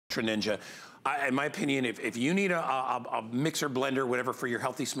NutriNinja. In my opinion, if you need a mixer, blender, whatever for your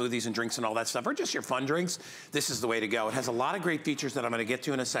healthy smoothies and drinks and all that stuff, or just your fun drinks, this is the way to go. It has a lot of great features that I'm gonna get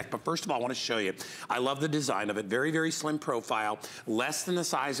to in a sec, but first of all, I wanna show you. I love the design of it. Very, very slim profile, less than the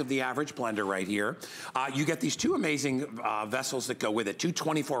size of the average blender right here. You get these two amazing vessels that go with it, two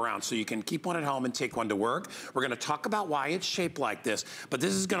 24-ounce, so you can keep one at home and take one to work. We're gonna talk about why it's shaped like this, but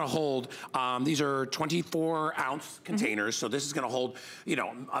this is gonna hold, these are 24-ounce containers, so this is gonna hold, you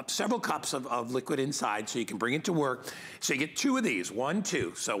know, several cups of liquid inside, so you can bring it to work. So you get two of these, 1,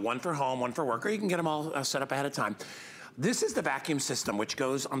 2. So one for home, one for work, or you can get them all set up ahead of time. This is the vacuum system, which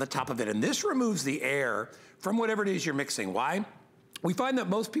goes on the top of it, and this removes the air from whatever it is you're mixing. Why? We find that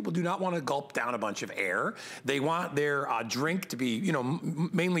most people do not want to gulp down a bunch of air. They want their drink to be, you know,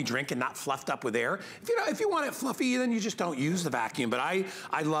 mainly drink and not fluffed up with air. If you want it fluffy, then you just don't use the vacuum. But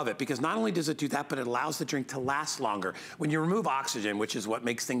I love it because not only does it do that, but it allows the drink to last longer. When you remove oxygen, which is what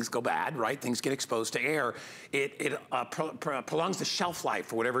makes things go bad, right? Things get exposed to air. It prolongs the shelf life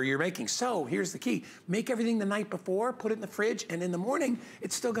for whatever you're making. So here's the key. Make everything the night before, put it in the fridge, and in the morning,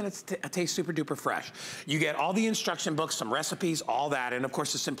 it's still gonna taste super duper fresh. You get all the instruction books, some recipes, all that, and of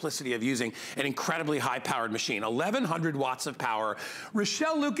course the simplicity of using an incredibly high-powered machine. 1,100 watts of power.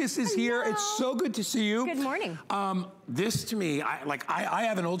 Rochelle Lucas is here. It's so good to see you. Good morning. This to me, I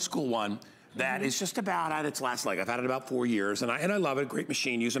have an old school one that is just about at its last leg. I've had it about 4 years, and I love it. Great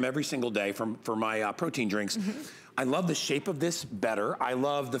machine. Use them every single day for my protein drinks. I love the shape of this better. I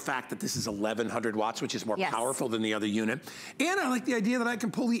love the fact that this is 1,100 watts, which is more powerful than the other unit. And I like the idea that I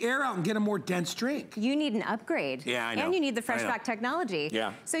can pull the air out and get a more dense drink. You need an upgrade. Yeah, I know. And you need the FreshVac technology.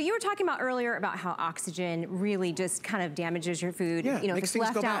 Yeah. So you were talking about earlier about how oxygen really just kind of damages your food. Yeah, you know, if it's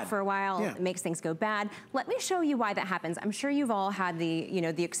left out for a while, yeah, it makes things go bad. Let me show you why that happens. I'm sure you've all had the, you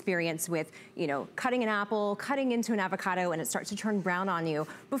know, the experience with, you know, cutting an apple, cutting into an avocado, and it starts to turn brown on you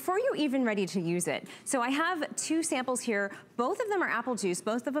before you're even ready to use it. So I have two samples here. Both of them are apple juice,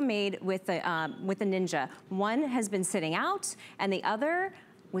 both of them made with the Ninja. One has been sitting out, and the other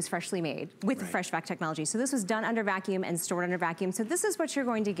was freshly made with the FreshVac technology. So this was done under vacuum and stored under vacuum. So this is what you're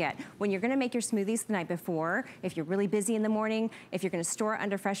going to get. When you're gonna make your smoothies the night before, if you're really busy in the morning, if you're gonna store it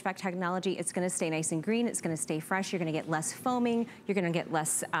under FreshVac technology, it's gonna stay nice and green, it's gonna stay fresh, you're gonna get less foaming, you're gonna get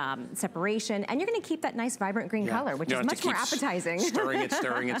less separation, and you're gonna keep that nice vibrant green color, which is much more appetizing. Stirring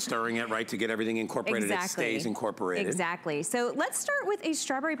it, right, to get everything incorporated. It stays incorporated. Exactly. So let's start with a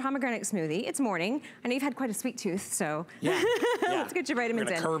strawberry pomegranate smoothie. It's morning. I know you've had quite a sweet tooth, so let's get your vitamins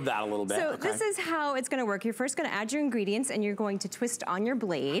in. Curve that a little bit. So this is how it's gonna work. You're first gonna add your ingredients and you're going to twist on your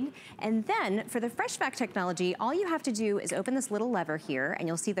blade. And then for the FreshVac technology, all you have to do is open this little lever here and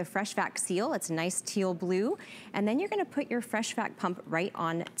you'll see the FreshVac seal. It's a nice teal blue. And then you're gonna put your FreshVac pump right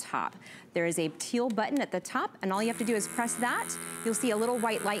on top. There is a teal button at the top and all you have to do is press that. You'll see a little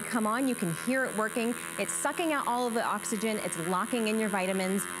white light come on. You can hear it working. It's sucking out all of the oxygen. It's locking in your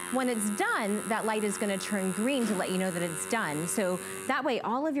vitamins. When it's done, that light is gonna turn green to let you know that it's done. So that way,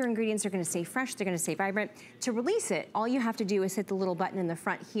 all of your ingredients are gonna stay fresh, they're gonna stay vibrant. To release it, all you have to do is hit the little button in the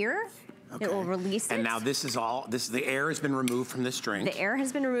front here. It will release it. And now this is the air has been removed from this drink. The air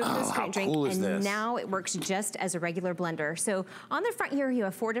has been removed from this drink. Cool is this? Now it works just as a regular blender. So on the front here, you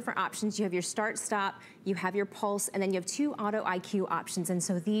have 4 different options. You have your start, stop, you have your pulse, and then you have 2 auto IQ options. And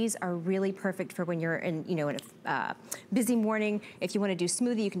so these are really perfect for when you're in, you know, in a busy morning. If you wanna do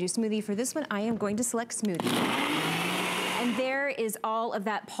smoothie, you can do smoothie. For this one, I am going to select smoothie. And there is all of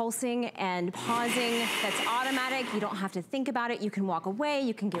that pulsing and pausing that's automatic. You don't have to think about it. You can walk away,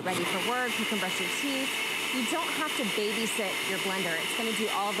 you can get ready for work, you can brush your teeth. You don't have to babysit your blender. It's gonna do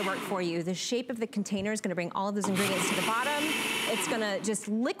all of the work for you. The shape of the container is gonna bring all of those ingredients to the bottom. It's gonna just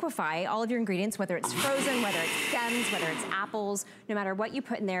liquefy all of your ingredients, whether it's frozen, whether it's stems, whether it's apples, no matter what you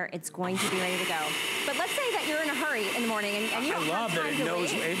put in there, it's going to be ready to go. But let's say that you're in a hurry in the morning and you don't have time to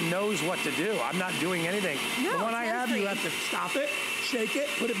wait. It knows what to do. I'm not doing anything. No, the one I have, you have to stop it, shake it,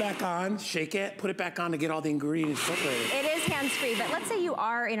 put it back on, shake it, put it back on to get all the ingredients separated. It is hands-free, but let's say you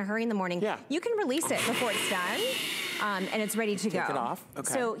are in a hurry in the morning. You can release it before it's done. And it's ready to go. Take it off,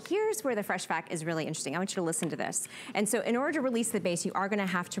 okay. So here's where the FreshVac is really interesting. I want you to listen to this. And so in order to release the base, you are gonna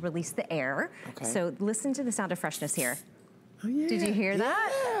have to release the air. Okay. So listen to the sound of freshness here. Oh, yeah. Did you hear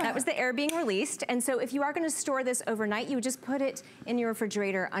that? That was the air being released. And so if you are gonna store this overnight, you would just put it in your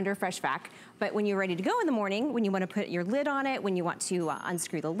refrigerator under FreshVac. But when you're ready to go in the morning, when you wanna put your lid on it, when you want to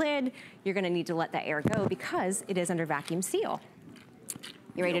unscrew the lid, you're gonna need to let that air go because it is under vacuum seal.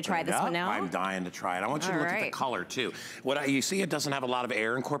 You ready to try this one now? I'm dying to try it. I want you to look at the color too. You see, it doesn't have a lot of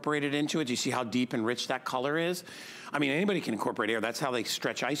air incorporated into it. Do you see how deep and rich that color is? I mean, anybody can incorporate air. That's how they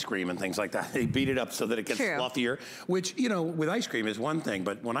stretch ice cream and things like that. They beat it up so that it gets fluffier, which, you know, with ice cream is one thing,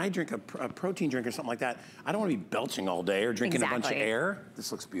 but when I drink a protein drink or something like that, I don't want to be belching all day or drinking a bunch of air.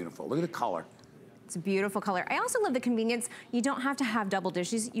 This looks beautiful. Look at the color. It's a beautiful color. I also love the convenience. You don't have to have double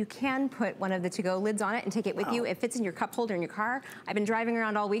dishes. You can put one of the to-go lids on it and take it with you. It fits in your cup holder in your car. I've been driving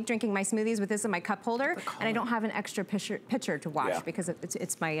around all week drinking my smoothies with this in my cup holder, and I don't have an extra pitcher to wash because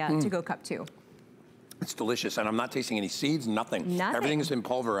it's my to-go cup too. It's delicious, and I'm not tasting any seeds, nothing. Everything's been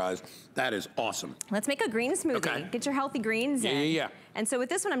pulverized. That is awesome. Let's make a green smoothie. Get your healthy greens in. And so with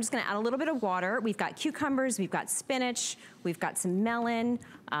this one, I'm just gonna add a little bit of water. We've got cucumbers, we've got spinach, we've got some melon,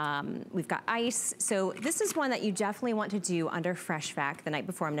 we've got ice. So this is one that you definitely want to do under FreshVac the night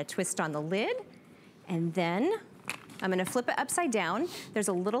before. I'm gonna twist on the lid, and then I'm gonna flip it upside down. There's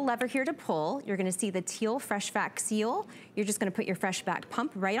a little lever here to pull. You're gonna see the teal FreshVac seal. You're just gonna put your FreshVac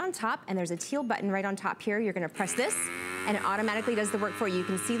pump right on top, and there's a teal button right on top here. You're gonna press this, and it automatically does the work for you. You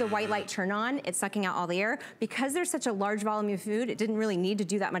can see the white light turn on. It's sucking out all the air. Because there's such a large volume of food, it didn't really need to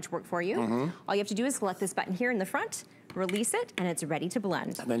do that much work for you. All you have to do is select this button here in the front, release it, and it's ready to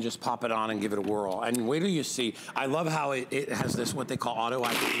blend. And then just pop it on and give it a whirl. And wait till you see, I love how it has this, what they call auto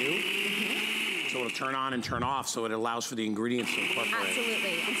IQ. So it'll turn on and turn off, so it allows for the ingredients to incorporate.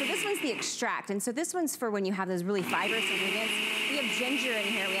 Absolutely. And so this one's the extract. And so this one's for when you have those really fibrous ingredients. We have ginger in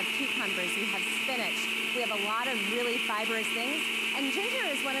here, we have cucumbers, we have spinach. We have a lot of really fibrous things. And ginger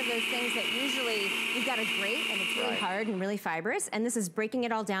is one of those things that usually you've got to grate, and it's really hard and really fibrous. And this is breaking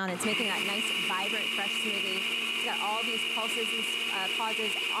it all down. It's making that nice, vibrant, fresh smoothie. It's got all these pulses and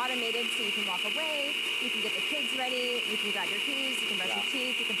pauses automated, so you can walk away, you can get the kids ready, you can grab your keys, you can brush your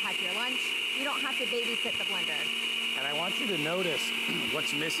teeth, you can pack your lunch. You don't have to babysit the blender. And I want you to notice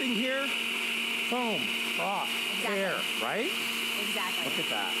what's missing here: foam, froth, air, right? Exactly. Look at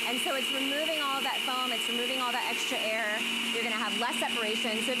that. And so it's removing all of that foam, it's removing all that extra air. You're gonna have less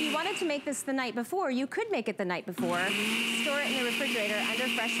separation. So if you wanted to make this the night before, you could make it the night before, store it in the refrigerator under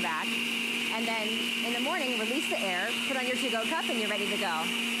FreshVac, and then in the morning, release the air, put on your to-go cup, and you're ready to go.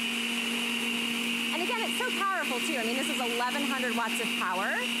 And again, it's so powerful too. I mean, this is 1,100 watts of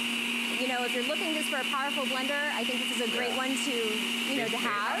power. You know, if you're looking just for a powerful blender, I think this is a great one to, to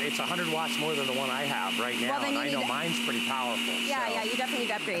have. It's 100 watts more than the one I have right now, and I know mine's pretty powerful. Yeah, you definitely need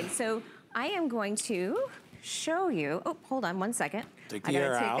to upgrade. So I am going to show you, hold on one second. Take the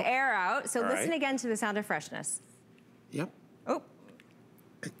air out. I gotta take the air out. So listen again to the sound of freshness. Yep. Oh.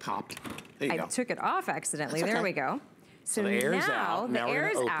 It popped. There you go. I took it off accidentally. There we go. So the air is out. The air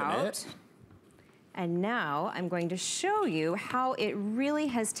is out. And now I'm going to show you how it really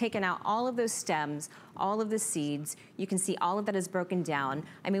has taken out all of those stems, all of the seeds. You can see all of that is broken down.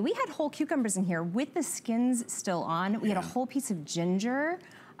 I mean, we had whole cucumbers in here with the skins still on. We had a whole piece of ginger.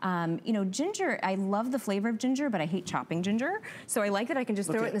 You know, ginger, I love the flavor of ginger, but I hate chopping ginger. So I like that I can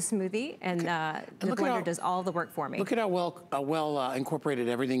just throw it in the smoothie, and the blender does all the work for me. Look at how well incorporated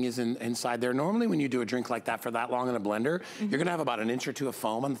everything is inside there. Normally when you do a drink like that for that long in a blender, you're gonna have about an inch or two of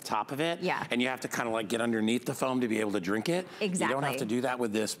foam on the top of it. Yeah. And you have to kind of like get underneath the foam to be able to drink it. Exactly. You don't have to do that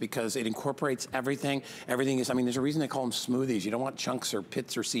with this because it incorporates everything. Everything is, I mean, there's a reason they call them smoothies. You don't want chunks or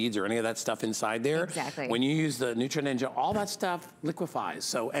pits or seeds or any of that stuff inside there. Exactly. When you use the NutriNinja, all that stuff liquefies.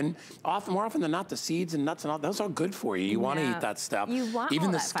 So, and more often than not, the seeds and nuts and all, those are good for you. You want to eat that stuff. You want even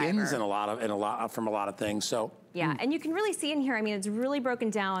all the that skins fiber. from a lot of things. So. Yeah, and you can really see in here, I mean, it's really broken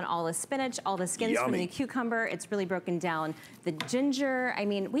down all the spinach, all the skins from the cucumber. It's really broken down the ginger. I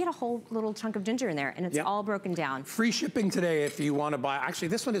mean, we had a whole little chunk of ginger in there, and it's all broken down. Free shipping today if you want to buy. Actually,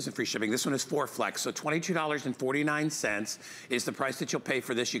 this one isn't free shipping. This one is 4Flex. So $22.49 is the price that you'll pay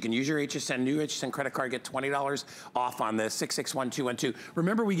for this. You can use your HSN, new HSN credit card, get $20 off on this, 661212.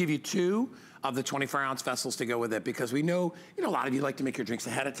 Remember, we give you 2 of the 24-ounce vessels to go with it because we know, a lot of you like to make your drinks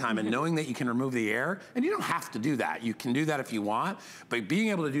ahead of time, and knowing that you can remove the air, and you don't have to do that. You can do that if you want, but being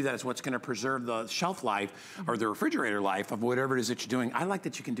able to do that is what's going to preserve the shelf life or the refrigerator life of whatever it is that you're doing. I like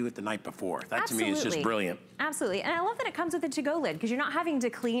that you can do it the night before. That to me is just brilliant. Absolutely, and I love that it comes with a to-go lid because you're not having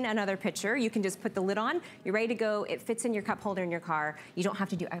to clean another pitcher. You can just put the lid on, you're ready to go. It fits in your cup holder in your car. You don't have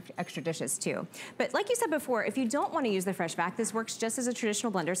to do extra dishes too. But like you said before, if you don't want to use the FreshVac, this works just as a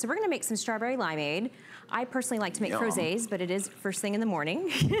traditional blender. So we're going to make some strawberry limeade. I personally like to make frosés, but it is first thing in the morning.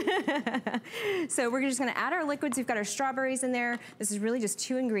 So we're just gonna add our liquids. We've got our strawberries in there. This is really just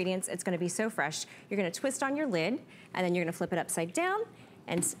 2 ingredients. It's gonna be so fresh. You're gonna twist on your lid, and then you're gonna flip it upside down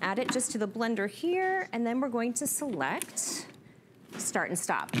and add it just to the blender here, and then we're going to select start and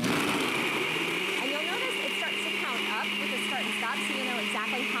stop. And you'll notice it starts to count up with the start and stop, so you know exactly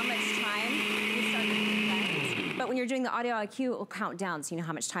when you're doing the audio IQ, it will count down so you know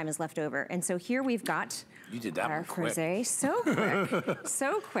how much time is left over. And so here we've got you did that our quick. frosé. So quick,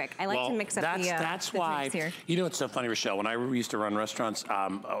 so quick. I like to mix up that's why, here. You know, it's so funny, Rochelle, when I used to run restaurants,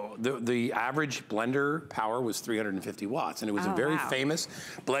 the average blender power was 350 watts, and it was a very famous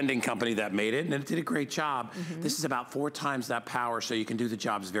blending company that made it, and it did a great job. This is about 4 times that power, so you can do the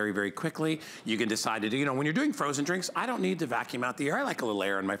jobs very, very quickly. You can decide to do, you know, when you're doing frozen drinks, I don't need to vacuum out the air. I like a little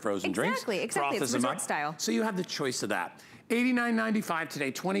air in my frozen drinks. Exactly, it's resort style. So you have the choice of that. $89.95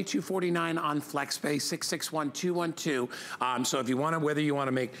 today, $22.49 on FlexPay, 661-212. So if you want to, whether you want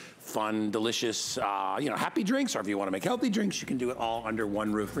to make fun, delicious, you know, happy drinks, or if you want to make healthy drinks, you can do it all under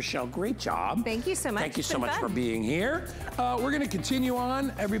one roof. Rochelle, great job. Thank you so much. Thank you so much for being here. We're going to continue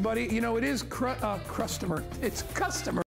on, everybody. You know, it is customer. It's customer.